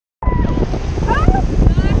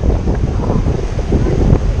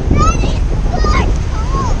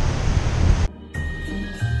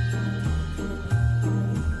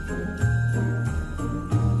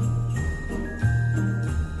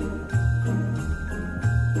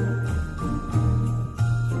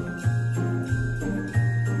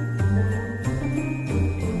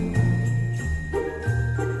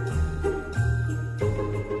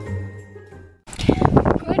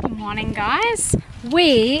morning, guys.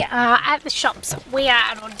 We are at the shops. We are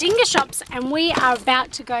at Ordinga shops and we are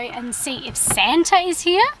about to go and see if Santa is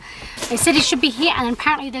here. They said he should be here, and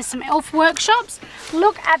apparently there's some elf workshops.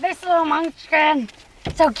 Look at this little munchkin.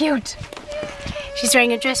 So cute. She's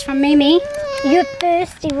wearing a dress from Mimi. You're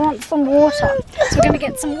thirsty, want some water. So we're going to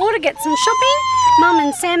get some water, get some shopping. Mum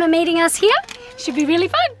and Sam are meeting us here. Should be really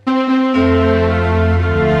fun.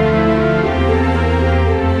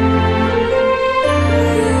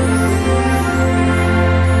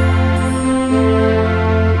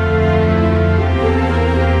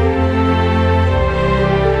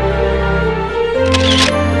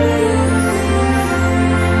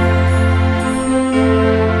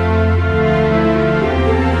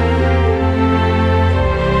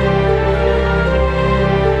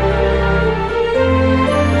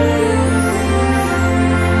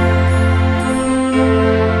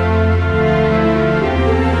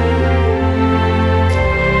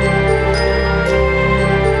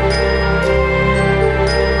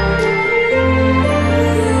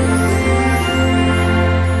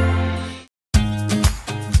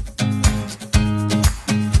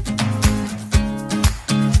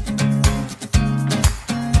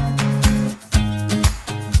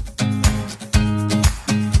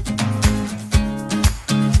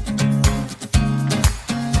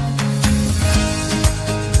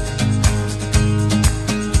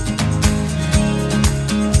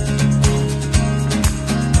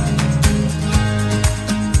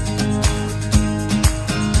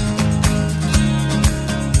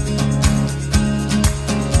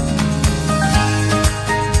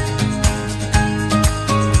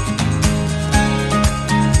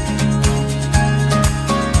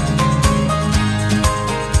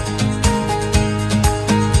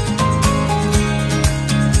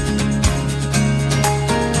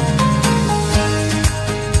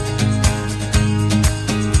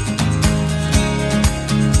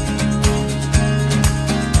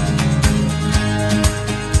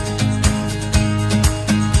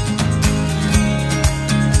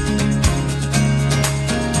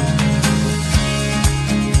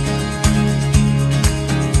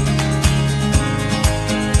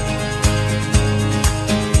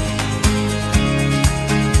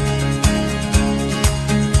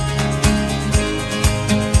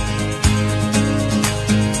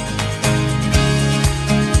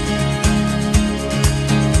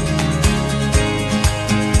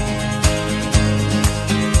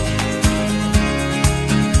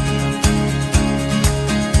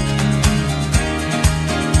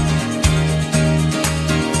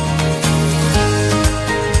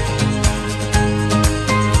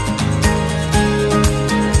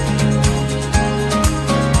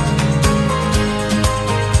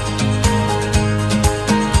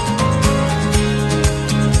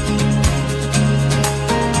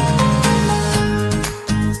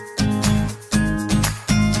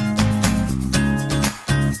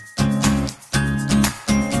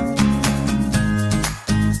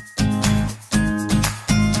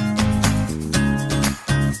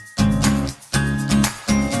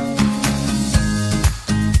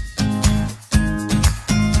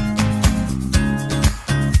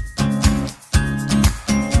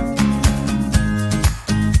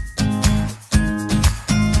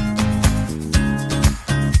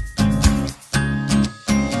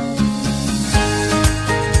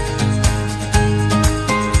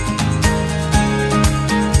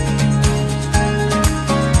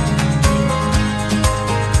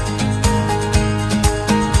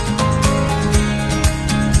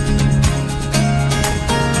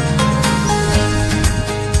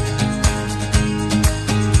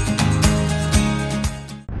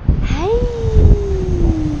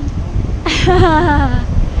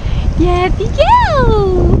 Yeah, big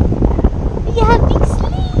girl. Yeah, big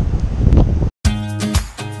sleep.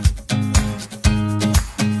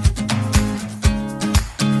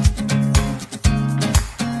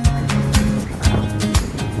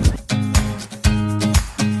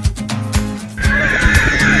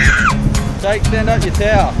 Jake, stand up your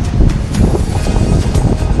tower.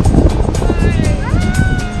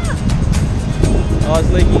 Oh,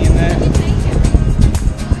 it's leaking in there.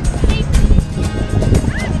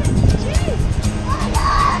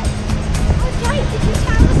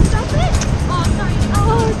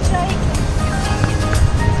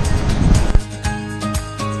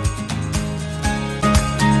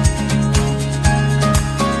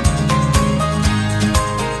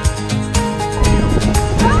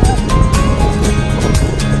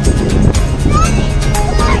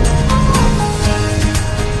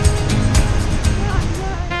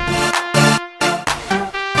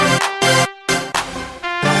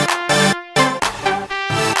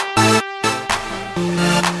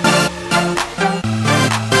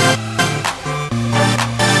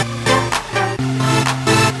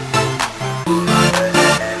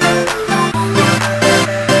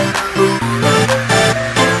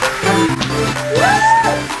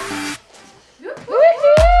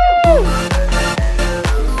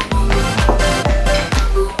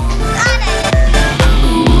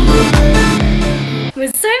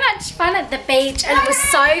 the beach, and it was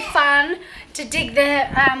so fun to dig the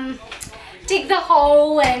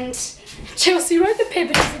hole, and Chelsea wrote the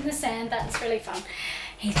PEBERDYs in the sand. That's really fun.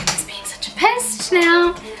 Ethan is being such a pest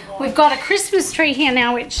now. We've got a Christmas tree here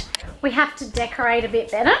now, which we have to decorate a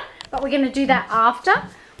bit better, but we're going to do that after.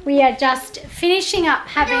 We are just finishing up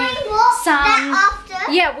having some,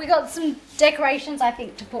 yeah, we got some decorations I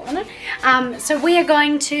think to put on it. So we are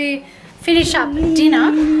going to finish up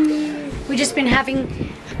dinner. We've just been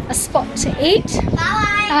having a spot to eat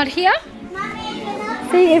out here.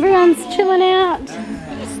 See, everyone's chilling out.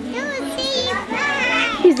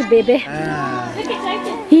 He's a baby.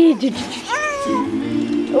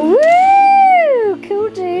 Woo! Cool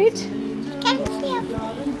dude.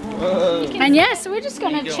 And yeah, so we're just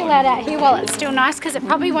going to chill out here while it's still nice, because it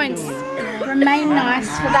probably won't remain nice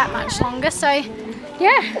for that much longer. So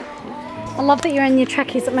yeah, I love that you're in your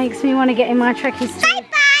trackies. It makes me want to get in my trackies too. Bye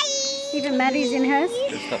bye. Even Maddie's in hers.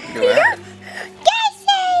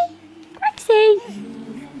 Gracie!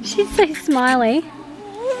 She's so smiley.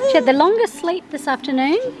 She had the longest sleep this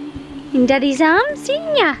afternoon in Daddy's arms,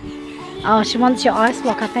 didn't ya? Oh, she wants your ice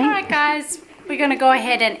block, I think. Alright guys, we're going to go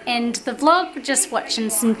ahead and end the vlog. We're just watching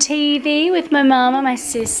some TV with my mum and my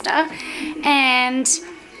sister. And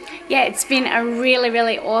yeah, it's been a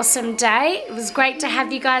really awesome day. It was great to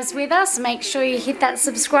have you guys with us. Make sure you hit that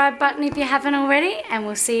subscribe button if you haven't already, and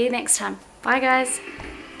we'll see you next time. Bye guys.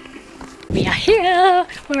 We are here.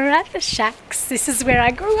 We're at the Shacks. This is where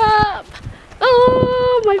I grew up.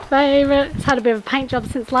 Oh, my favourite. It's had a bit of a paint job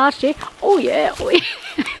since last year. Oh yeah, oh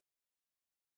yeah.